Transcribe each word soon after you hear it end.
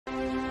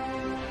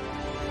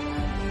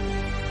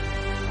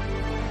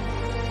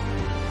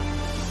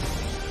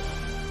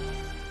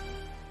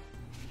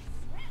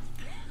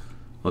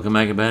Welcome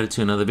back everybody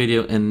to another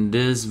video. In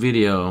this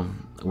video,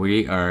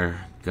 we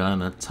are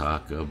gonna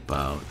talk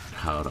about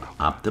how to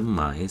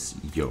optimize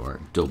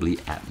your Dolby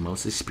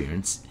Atmos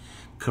experience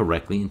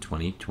correctly in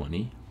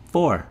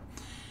 2024.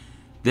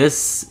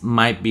 This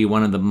might be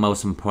one of the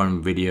most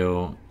important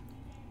video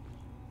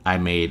I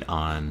made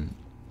on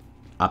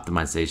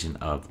optimization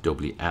of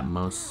Dolby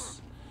Atmos.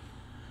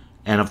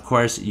 And of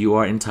course, you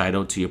are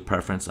entitled to your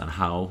preference on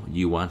how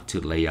you want to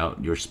lay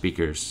out your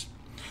speakers.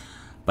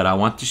 But I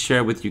want to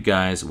share with you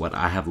guys what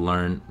I have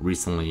learned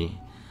recently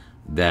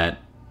that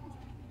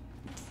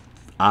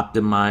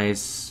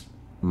optimize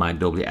my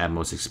Dolby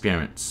Atmos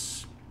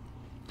experience.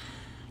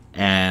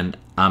 And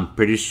I'm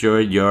pretty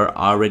sure your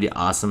already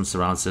awesome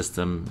surround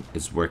system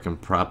is working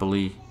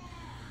properly.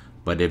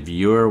 But if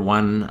you're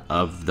one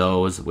of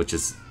those, which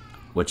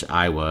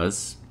I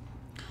was,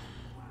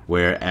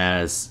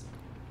 whereas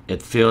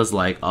it feels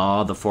like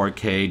all the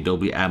 4K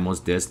Dolby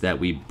Atmos discs that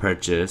we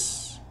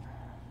purchase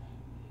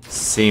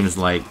seems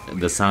like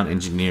the sound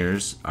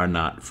engineers are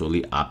not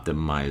fully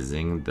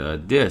optimizing the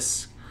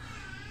disc.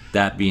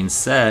 That being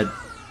said,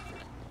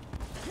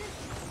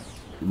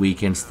 we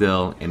can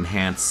still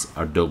enhance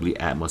our Dolby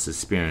Atmos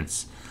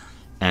experience,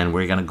 and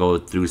we're gonna go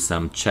through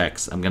some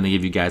checks. I'm gonna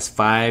give you guys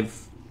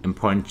 5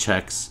 important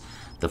checks.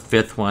 The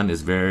 5th one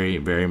is very,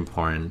 very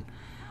important.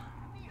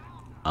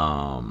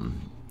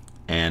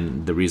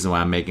 And the reason why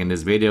I'm making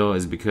this video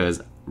is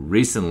because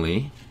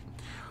recently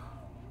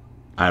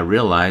I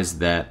realized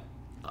that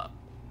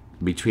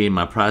between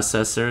my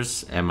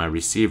processors and my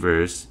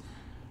receivers,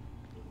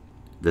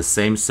 the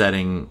same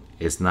setting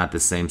is not the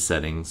same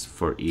settings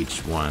for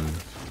each brand,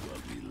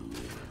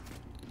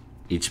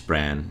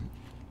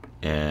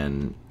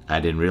 and I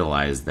didn't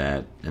realize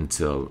that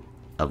until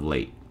of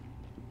late.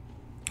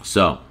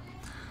 So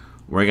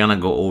we're gonna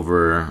go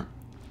over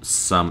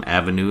some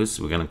avenues.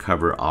 We're gonna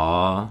cover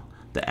all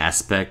the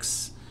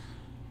aspects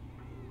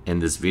in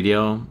this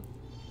video,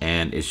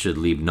 and it should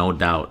leave no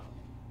doubt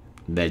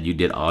that you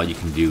did all you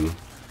can do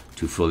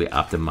to fully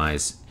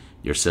optimize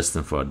your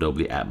system for a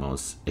Dolby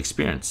Atmos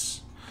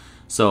experience.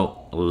 So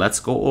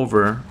let's go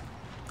over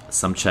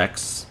some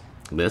checks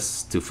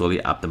lists to fully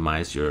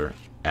optimize your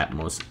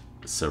Atmos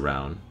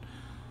surround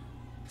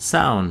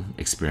sound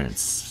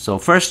experience. So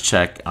first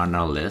check on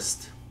our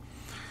list,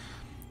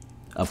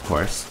 of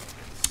course,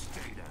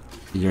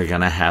 you're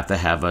gonna have to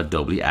have a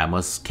Dolby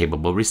Atmos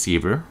capable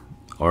receiver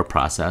or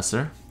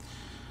processor.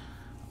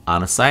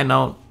 On a side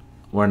note,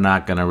 we're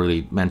not gonna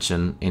really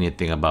mention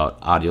anything about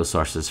audio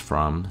sources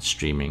from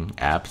streaming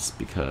apps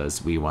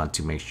because we want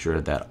to make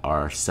sure that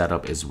our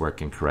setup is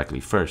working correctly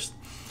first.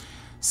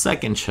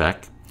 Second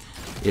check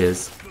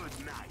is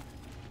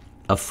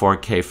a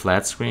 4K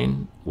flat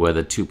screen with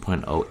a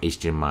 2.0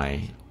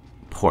 HDMI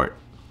port,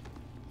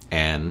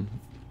 and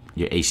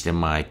your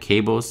HDMI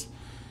cables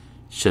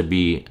should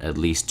be at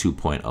least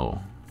 2.0.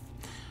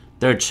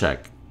 Third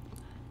check,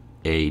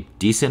 a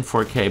decent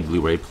 4K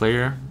Blu-ray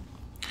player,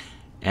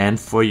 and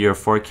for your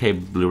 4K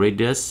Blu-ray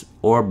disc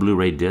or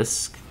Blu-ray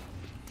disc,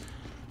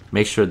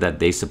 make sure that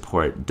they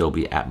support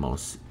Dolby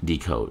Atmos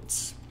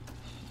decodes,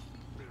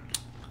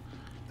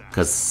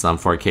 because some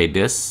 4K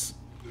discs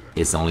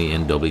is only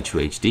in Dolby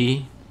True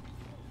HD,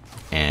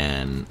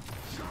 and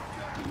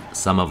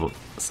some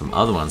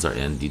other ones are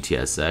in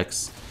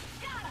DTSX,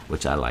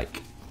 which I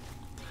like.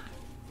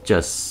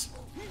 Just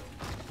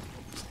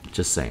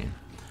saying.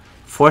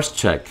 Fourth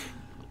check,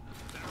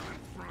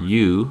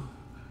 you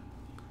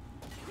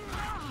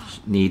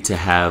need to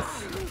have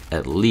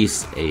at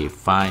least a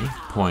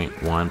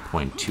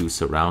 5.1.2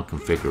 surround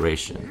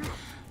configuration.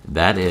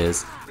 That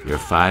is your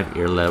 5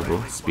 ear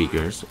level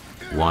speakers,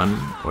 1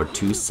 or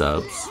 2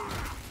 subs,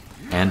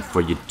 and for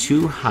your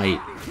 2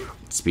 height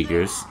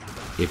speakers,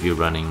 if you're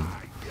running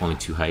only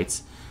 2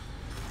 heights,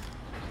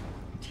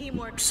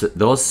 so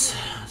those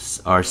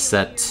are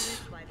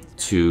set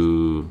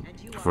to,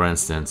 for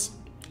instance,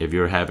 if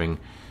you're having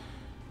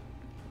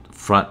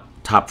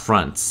top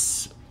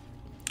fronts,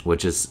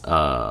 which is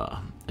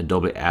a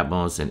Dolby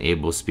Atmos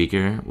enabled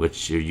speaker,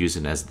 which you're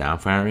using as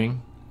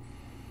downfiring,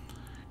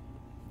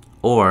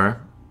 or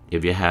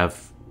if you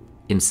have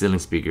in-ceiling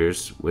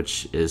speakers,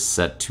 which is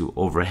set to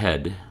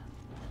overhead.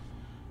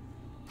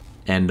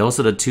 And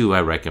those are the 2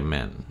 I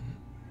recommend.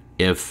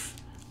 If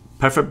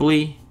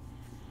preferably,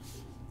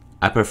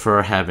 I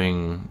prefer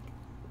having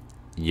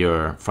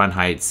your front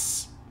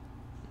heights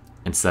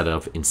instead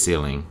of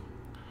in-ceiling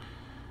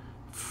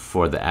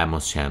for the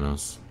Atmos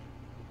channels.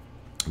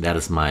 That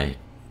is my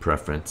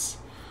preference.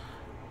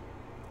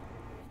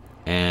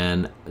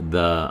 And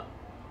the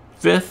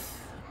 5th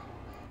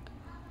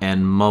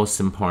and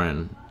most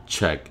important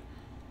check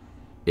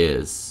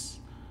is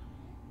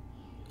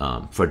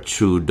for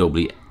true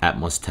Dolby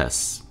Atmos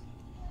tests,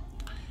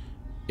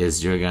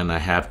 is you're gonna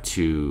have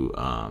to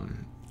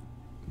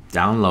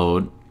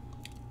download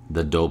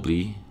the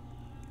Dolby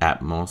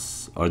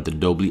Atmos or the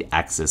Dolby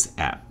Access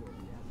app.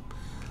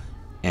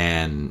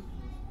 And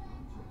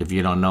if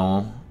you don't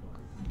know,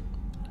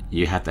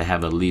 you have to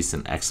have at least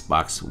an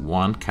Xbox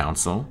One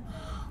console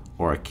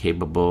or a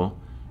capable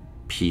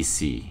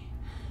PC.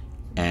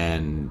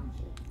 And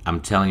I'm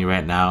telling you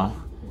right now,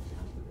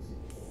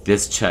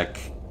 this check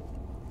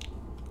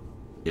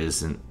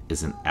is an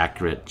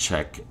accurate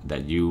check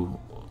that you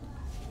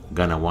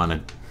gonna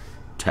want to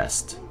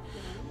test,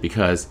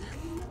 because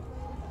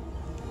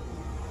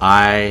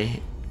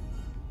I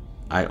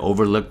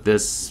overlooked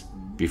this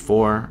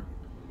before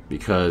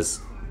because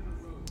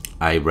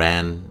I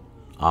ran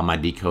all my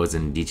decodes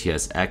in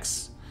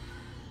DTSX,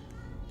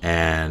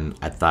 and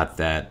I thought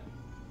that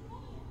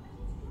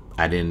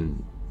it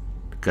didn't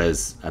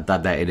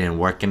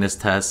work in this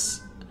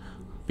test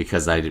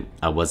because I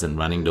wasn't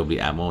running Dolby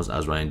Atmos, I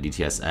was running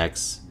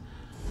DTSX.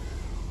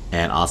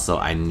 And also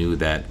I knew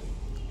that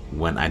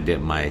when I did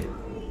my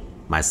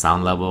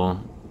sound level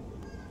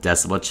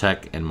decibel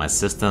check in my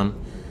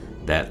system,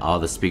 that all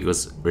the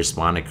speakers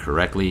responded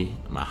correctly.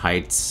 My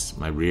heights,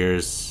 my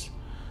rears,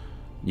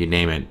 you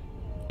name it,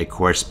 it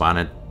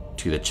corresponded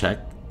to the check.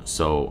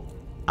 So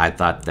I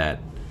thought that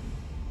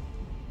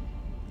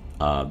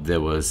I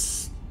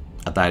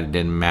thought it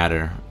didn't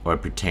matter or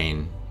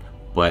pertain.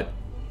 But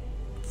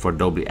for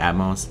Dolby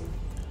Atmos,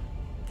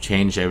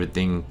 change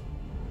everything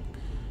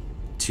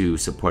to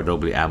support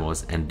Dolby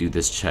Atmos and do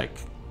this check,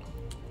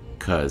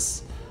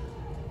 because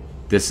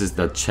this is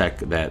the check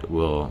that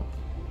will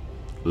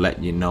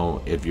let you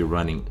know if you're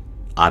running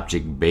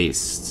object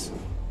based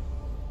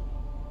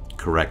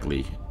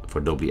correctly for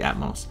Dolby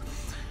Atmos.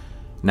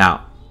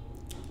 Now,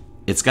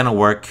 it's gonna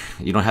work.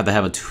 You don't have to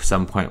have a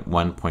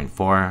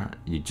 7.1.4.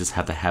 You just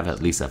have to have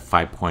at least a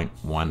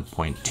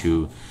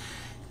 5.1.2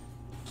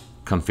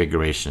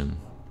 configuration.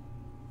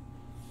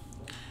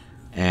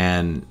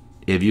 And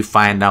if you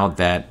find out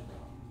that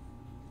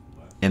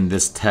in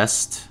this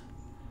test,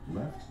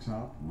 left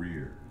top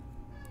rear,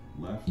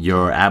 left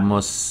your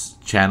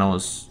Atmos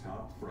channels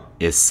top front,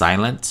 is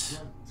silent,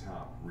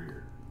 top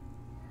rear,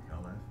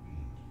 LFE,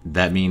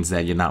 that means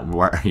that you're not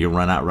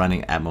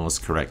running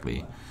Atmos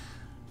correctly.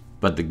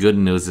 But the good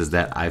news is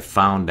that I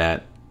found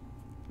that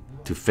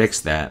to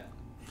fix that,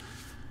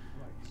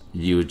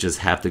 you just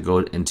have to go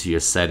into your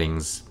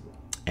settings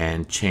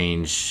and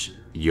change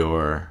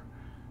your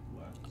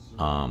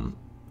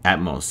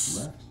Atmos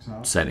left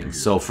top settings. rear,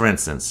 So for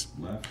instance,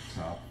 left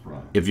top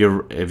front, if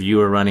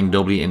you are running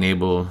Dolby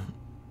enable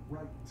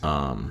right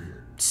top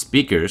rear,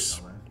 speakers,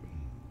 LFE,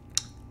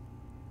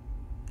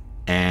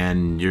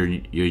 and you're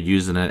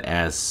using it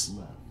as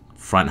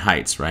front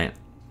heights, right?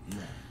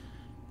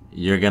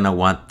 You're gonna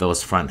want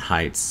those front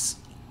heights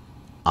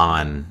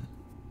on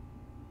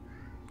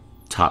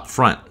top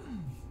front.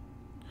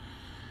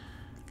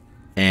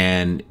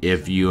 And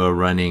if you are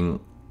running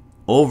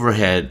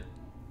overhead,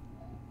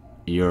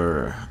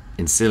 you're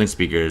in ceiling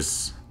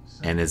speakers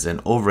and it's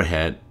an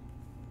overhead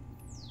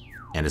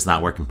and it's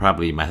not working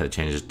properly, you might have to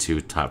change it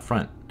to top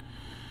front.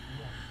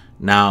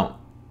 Now,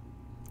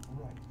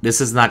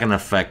 this is not going to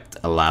affect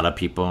a lot of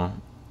people.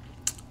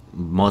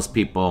 Most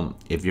people,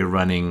 if you're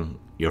running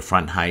your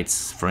front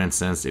heights, for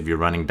instance, if you're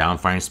running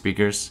downfiring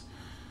speakers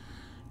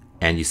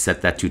and you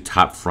set that to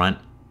top front,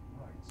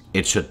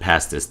 it should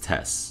pass this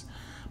test.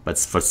 But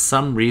for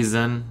some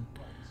reason,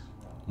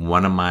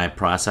 one of my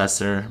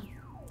processor,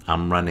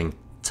 I'm running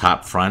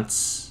top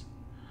fronts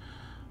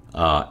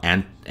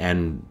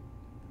and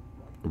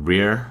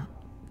rear,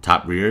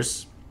 top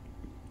rears,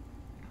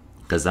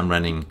 because I'm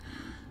running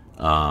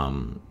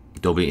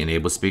Dolby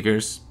enabled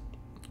speakers.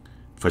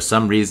 For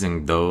some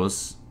reason,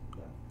 those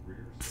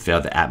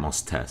failed the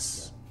Atmos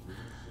test.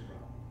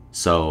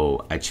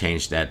 So I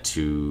changed that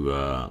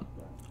to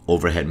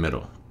overhead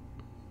middle,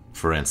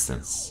 for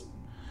instance.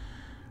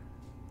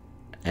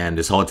 And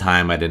this whole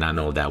time I did not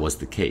know that was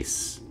the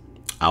case.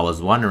 I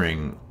was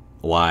wondering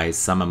why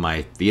some of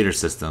my theater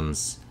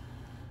systems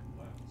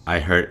I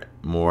heard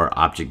more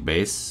object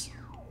based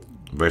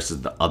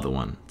versus the other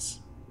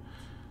ones.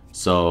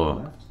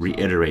 So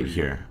reiterate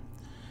here,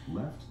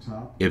 left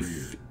top if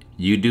rear,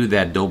 you do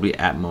that Dolby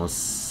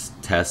Atmos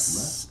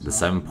test, the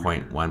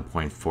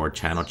 7.1.4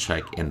 channel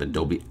check in the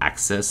Dolby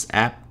Access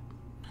app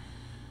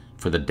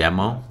for the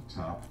demo,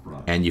 top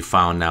front, and you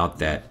found out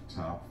that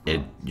top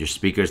front, your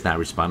speaker is not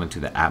responding to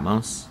the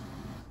Atmos,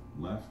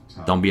 left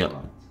top don't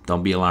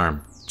front, be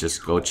alarmed.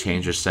 Just go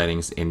change your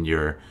settings in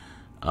your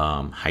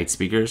height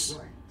speakers,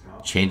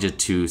 change it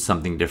to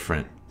something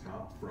different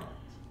top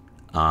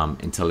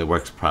front, until it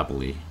works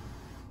properly.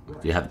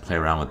 You have to play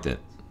around with it.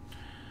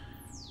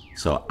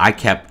 So I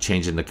kept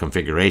changing the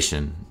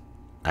configuration.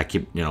 I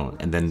keep,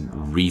 and then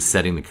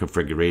resetting the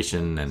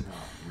configuration, and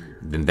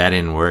then that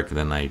didn't work.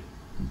 Then I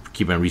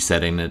keep on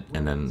resetting it,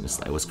 and then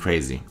it was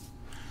crazy.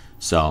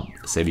 So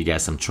save you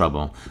guys some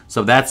trouble.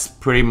 So that's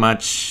pretty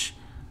much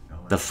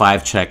the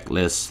 5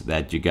 checklists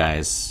that you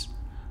guys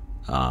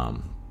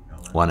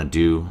want to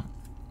do.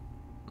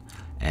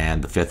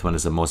 And the 5th one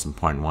is the most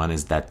important one,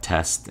 is that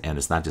test. And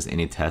it's not just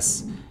any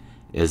test,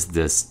 is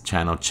this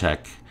channel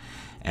check.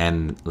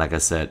 And like I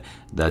said,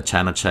 the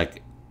channel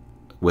check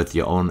with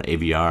your own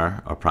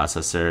AVR or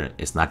processor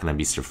is not going to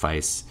be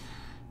suffice,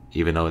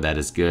 even though that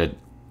is good.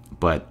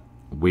 But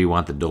we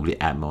want the Dolby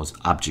Atmos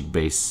object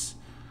base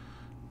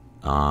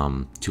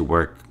to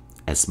work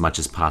as much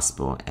as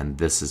possible. And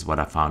this is what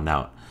I found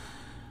out.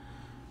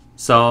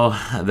 So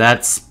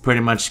that's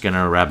pretty much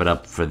gonna wrap it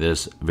up for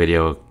this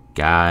video,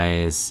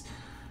 guys.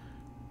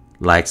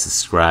 Like,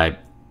 subscribe,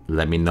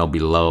 let me know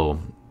below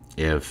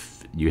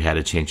if you had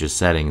to change your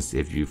settings,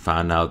 if you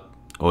found out,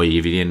 or if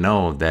you didn't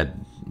know that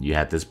you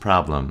had this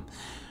problem,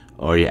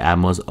 or your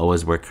Atmos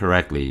always work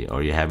correctly,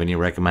 or you have any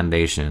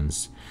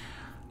recommendations,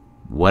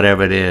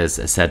 whatever it is,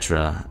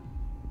 etc.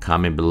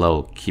 Comment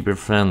below. Keep it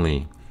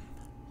friendly.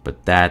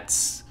 But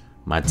that's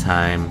my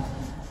time,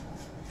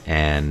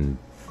 and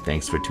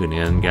thanks for tuning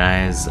in,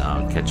 guys.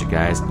 I'll catch you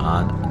guys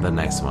on the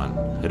next one.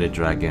 Hooded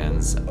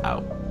Dragons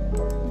out.